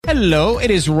Hello, it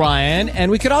is Ryan,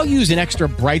 and we could all use an extra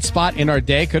bright spot in our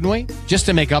day, couldn't we? Just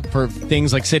to make up for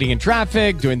things like sitting in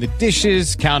traffic, doing the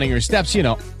dishes, counting your steps, you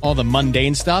know, all the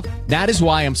mundane stuff. That is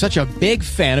why I'm such a big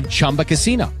fan of Chumba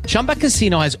Casino. Chumba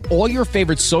Casino has all your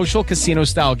favorite social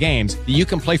casino-style games that you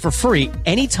can play for free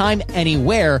anytime,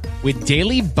 anywhere with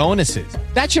daily bonuses.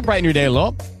 That should brighten your day a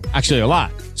little. Actually, a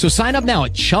lot. So sign up now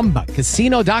at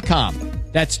ChumbaCasino.com.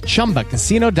 That's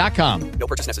ChumbaCasino.com. No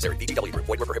purchase necessary. VGW Group.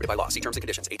 Void where prohibited by law. See terms and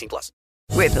conditions. 18+.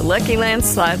 With the Lucky Land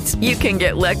Slots, you can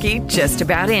get lucky just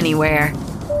about anywhere.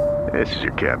 This is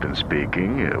your captain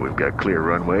speaking. We've got clear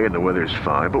runway and the weather's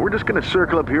fine, but we're just going to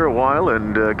circle up here a while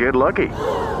and get lucky.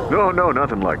 No,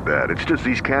 nothing like that. It's just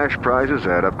these cash prizes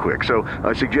add up quick. So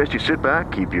I suggest you sit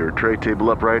back, keep your tray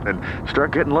table upright, and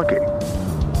start getting lucky.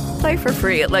 Play for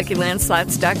free at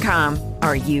LuckyLandSlots.com.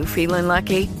 Are you feeling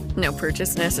lucky? No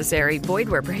purchase necessary. Void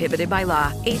where prohibited by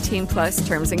law. 18+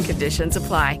 terms and conditions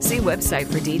apply. See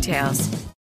website for details.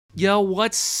 Yo,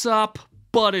 what's up?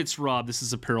 But it's Rob. This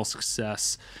is Apparel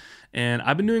Success. And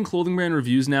I've been doing clothing brand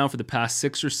reviews now for the past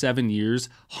 6 or 7 years.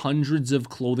 Hundreds of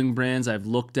clothing brands I've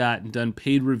looked at and done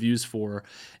paid reviews for.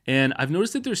 And I've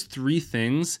noticed that there's 3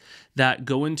 things that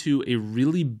go into a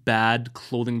really bad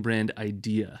clothing brand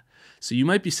idea. So you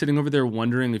might be sitting over there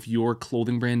wondering if your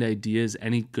clothing brand idea is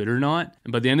any good or not.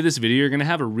 And by the end of this video, you're gonna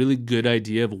have a really good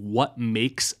idea of what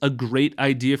makes a great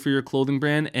idea for your clothing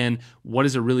brand and what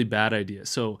is a really bad idea.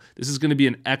 So this is gonna be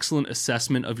an excellent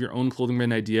assessment of your own clothing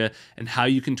brand idea and how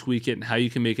you can tweak it and how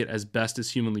you can make it as best as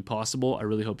humanly possible. I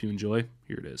really hope you enjoy.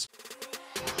 Here it is.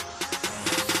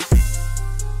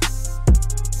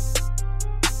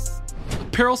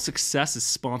 Apparel Success is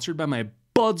sponsored by my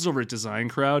buds over at Design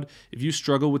Crowd. If you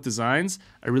struggle with designs,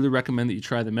 I really recommend that you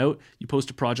try them out. You post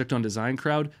a project on Design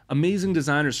Crowd. Amazing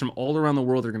designers from all around the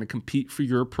world are going to compete for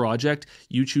your project.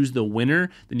 You choose the winner,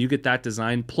 then you get that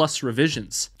design plus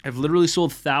revisions. I've literally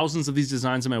sold thousands of these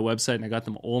designs on my website, and I got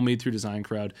them all made through Design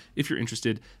Crowd. If you're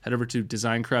interested, head over to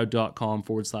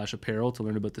designcrowd.com/apparel to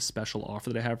learn about the special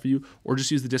offer that I have for you, or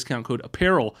just use the discount code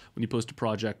APPAREL when you post a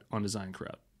project on Design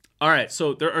Crowd. All right,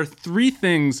 so there are 3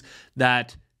 things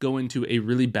that go into a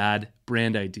really bad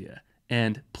brand idea.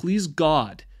 And please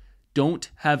God,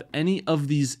 don't have any of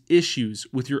these issues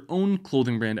with your own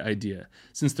clothing brand idea,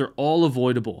 since they're all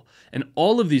avoidable. And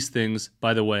all of these things,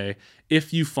 by the way,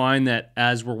 if you find that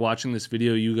as we're watching this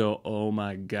video, you go, oh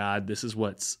my God, this is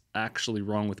what's actually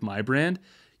wrong with my brand,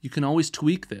 you can always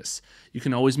tweak this. You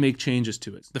can always make changes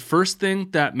to it. The first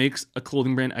thing that makes a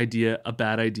clothing brand idea a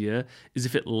bad idea is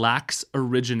if it lacks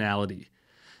originality.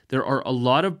 There are a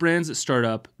lot of brands that start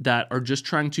up that are just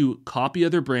trying to copy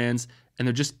other brands and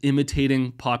they're just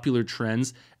imitating popular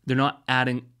trends. They're not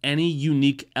adding any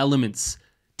unique elements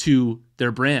to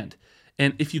their brand.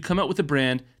 And if you come out with a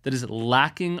brand that is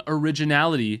lacking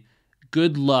originality,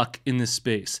 good luck in this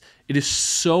space. It is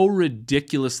so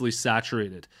ridiculously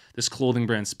saturated, this clothing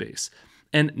brand space.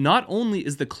 And not only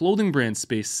is the clothing brand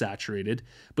space saturated,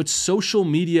 but social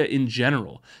media in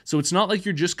general. So it's not like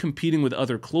you're just competing with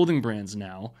other clothing brands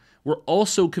now. We're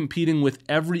also competing with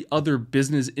every other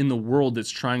business in the world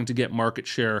that's trying to get market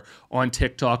share on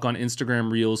TikTok, on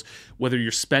Instagram Reels, whether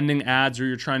you're spending ads or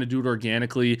you're trying to do it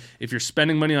organically. If you're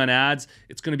spending money on ads,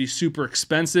 it's going to be super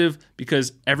expensive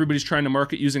because everybody's trying to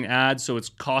market using ads, so it's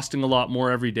costing a lot more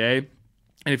every day.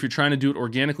 And if you're trying to do it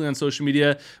organically on social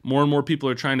media, more and more people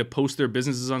are trying to post their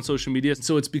businesses on social media.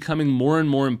 So it's becoming more and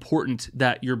more important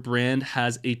that your brand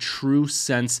has a true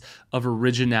sense of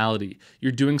originality.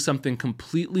 You're doing something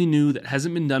completely new that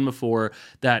hasn't been done before,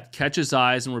 that catches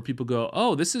eyes and where people go,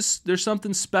 oh, there's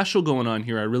something special going on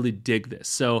here. I really dig this.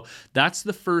 So that's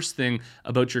the first thing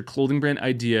about your clothing brand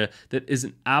idea that is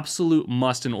an absolute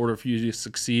must in order for you to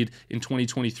succeed in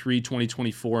 2023,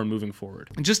 2024, and moving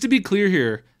forward. And just to be clear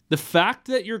here, the fact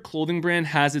that your clothing brand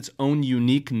has its own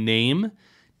unique name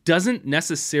doesn't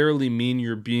necessarily mean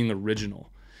you're being original.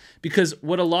 Because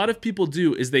what a lot of people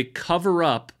do is they cover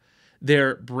up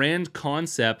their brand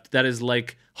concept that is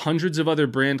like hundreds of other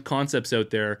brand concepts out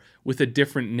there with a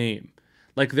different name.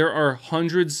 Like there are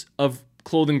hundreds of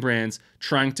clothing brands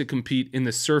trying to compete in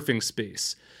the surfing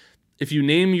space. If you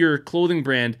name your clothing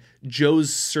brand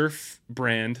Joe's Surf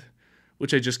Brand,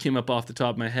 which I just came up off the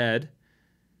top of my head,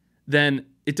 then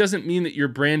it doesn't mean that your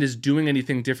brand is doing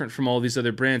anything different from all these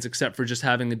other brands except for just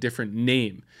having a different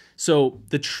name. So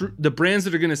the brands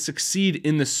that are going to succeed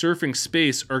in the surfing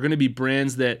space are going to be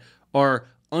brands that are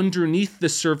underneath the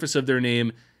surface of their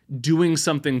name doing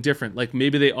something different. Like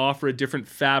maybe they offer a different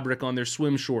fabric on their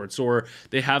swim shorts, or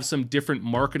they have some different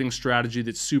marketing strategy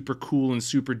that's super cool and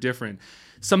super different.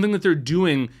 Something that they're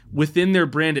doing within their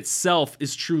brand itself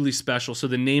is truly special. So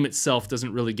the name itself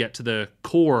doesn't really get to the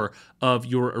core of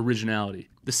your originality.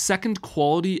 The second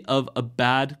quality of a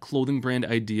bad clothing brand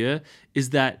idea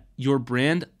is that your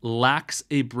brand lacks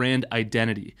a brand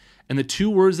identity. And the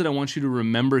two words that I want you to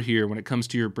remember here when it comes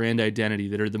to your brand identity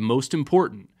that are the most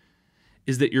important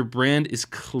is that your brand is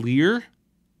clear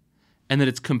and that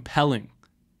it's compelling.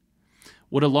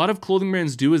 What a lot of clothing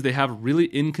brands do is they have really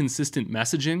inconsistent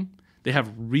messaging. They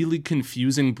have really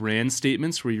confusing brand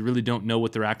statements where you really don't know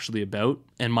what they're actually about.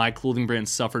 And my clothing brand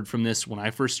suffered from this when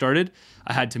I first started.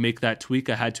 I had to make that tweak.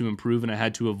 I had to improve and I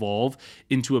had to evolve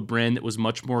into a brand that was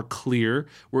much more clear,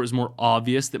 where it was more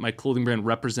obvious that my clothing brand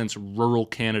represents rural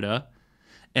Canada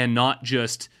and not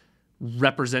just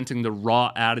representing the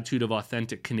raw attitude of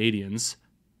authentic Canadians,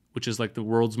 which is like the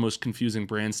world's most confusing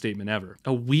brand statement ever.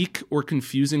 A weak or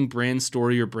confusing brand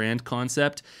story or brand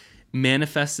concept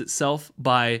manifests itself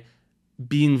by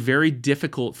being very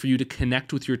difficult for you to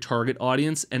connect with your target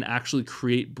audience and actually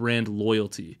create brand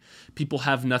loyalty. People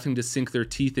have nothing to sink their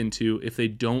teeth into if they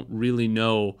don't really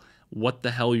know what the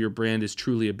hell your brand is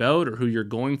truly about, or who you're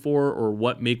going for, or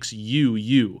what makes you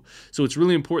you. So it's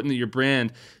really important that your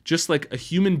brand, just like a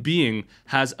human being,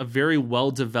 has a very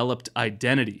well-developed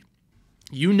identity.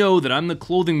 You know that I'm the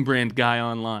clothing brand guy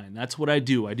online. That's what I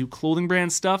do. I do clothing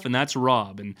brand stuff, and that's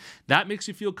Rob. And that makes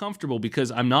you feel comfortable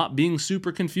because I'm not being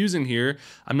super confusing here.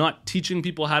 I'm not teaching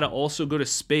people how to also go to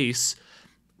space.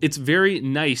 It's very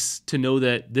nice to know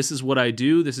that this is what I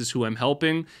do, this is who I'm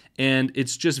helping, and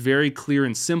it's just very clear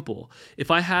and simple.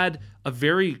 If I had a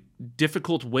very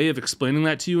difficult way of explaining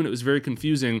that to you and it was very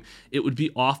confusing, it would be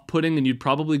off-putting and you'd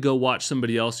probably go watch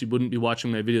somebody else. You wouldn't be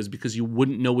watching my videos because you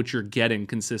wouldn't know what you're getting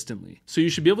consistently. So you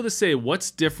should be able to say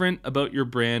what's different about your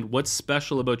brand, what's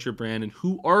special about your brand, and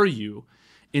who are you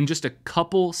in just a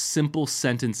couple simple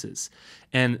sentences.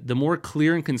 And the more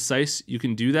clear and concise you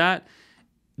can do that,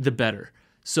 the better.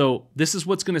 So this is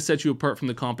what's going to set you apart from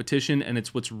the competition, and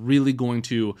it's what's really going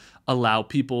to allow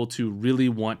people to really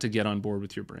want to get on board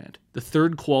with your brand. The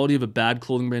third quality of a bad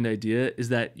clothing brand idea is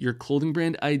that your clothing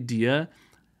brand idea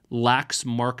lacks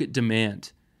market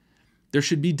demand. There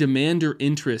should be demand or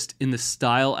interest in the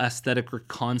style, aesthetic, or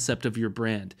concept of your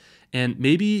brand. And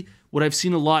maybe what I've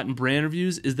seen a lot in brand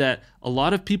reviews is that a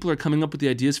lot of people are coming up with the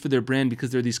ideas for their brand because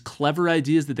they're these clever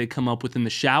ideas that they come up with in the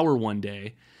shower one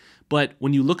day. But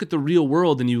when you look at the real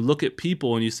world and you look at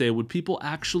people and you say, would people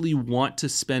actually want to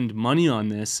spend money on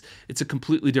this? It's a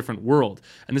completely different world.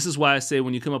 And this is why I say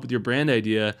when you come up with your brand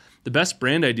idea, the best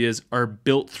brand ideas are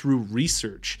built through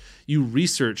research. You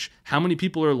research how many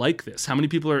people are like this, how many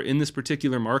people are in this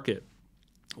particular market.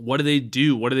 What do they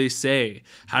do? What do they say?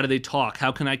 How do they talk?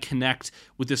 How can I connect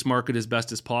with this market as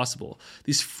best as possible?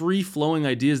 These free-flowing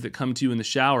ideas that come to you in the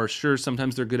shower, sure,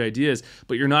 sometimes they're good ideas,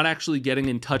 but you're not actually getting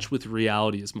in touch with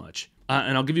reality as much.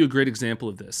 And I'll give you a great example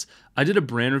of this. I did a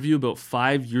brand review about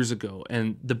 5 years ago,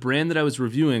 and the brand that I was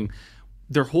reviewing,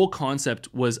 their whole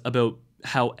concept was about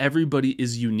how everybody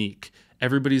is unique.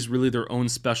 Everybody's really their own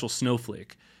special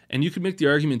snowflake. And you could make the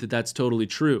argument that that's totally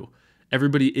true.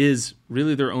 Everybody is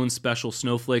really their own special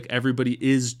snowflake. Everybody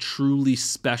is truly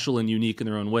special and unique in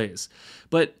their own ways.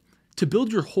 But to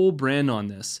build your whole brand on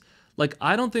this, like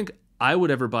I don't think I would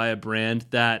ever buy a brand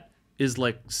that is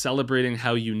like celebrating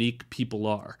how unique people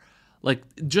are. Like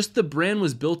just the brand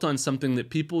was built on something that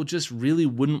people just really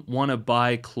wouldn't want to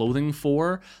buy clothing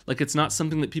for. Like it's not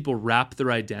something that people wrap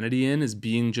their identity in as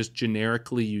being just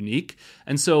generically unique.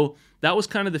 And so that was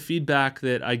kind of the feedback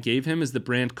that I gave him as the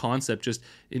brand concept.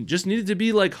 It just needed to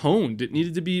be like honed. It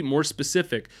needed to be more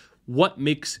specific. What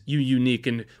makes you unique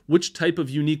and which type of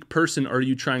unique person are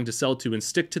you trying to sell to, and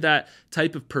stick to that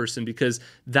type of person because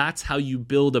that's how you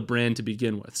build a brand to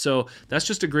begin with. So that's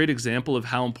just a great example of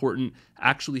how important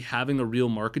actually having a real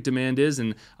market demand is.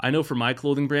 And I know for my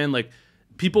clothing brand, like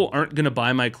people aren't going to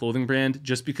buy my clothing brand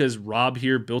just because Rob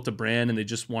here built a brand and they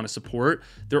just want to support.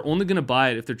 They're only going to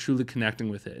buy it if they're truly connecting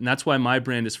with it. And that's why my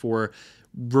brand is for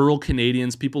rural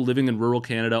Canadians, people living in rural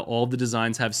Canada. All the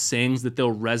designs have sayings that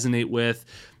they'll resonate with,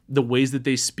 the ways that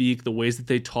they speak, the ways that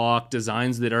they talk,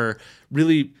 designs that are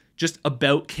really just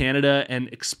about Canada and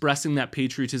expressing that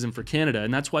patriotism for Canada.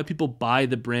 And that's why people buy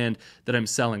the brand that I'm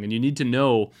selling. And you need to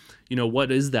know,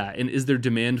 what is that? And is there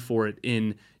demand for it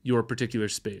in your particular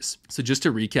space? So just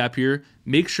to recap here,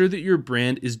 Make sure that your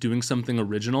brand is doing something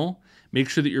original. Make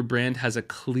sure that your brand has a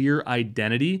clear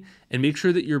identity, and make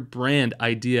sure that your brand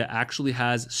idea actually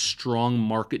has strong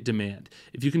market demand.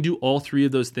 If you can do all three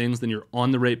of those things, then you're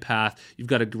on the right path. You've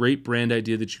got a great brand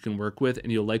idea that you can work with,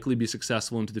 and you'll likely be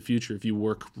successful into the future if you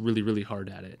work really, really hard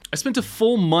at it. I spent a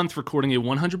full month recording a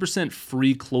 100%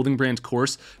 free clothing brand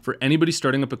course for anybody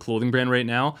starting up a clothing brand right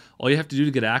now. All you have to do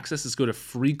to get access is go to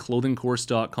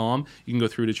freeclothingcourse.com. You can go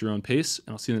through it at your own pace,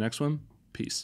 and I'll see you in the next one. Peace.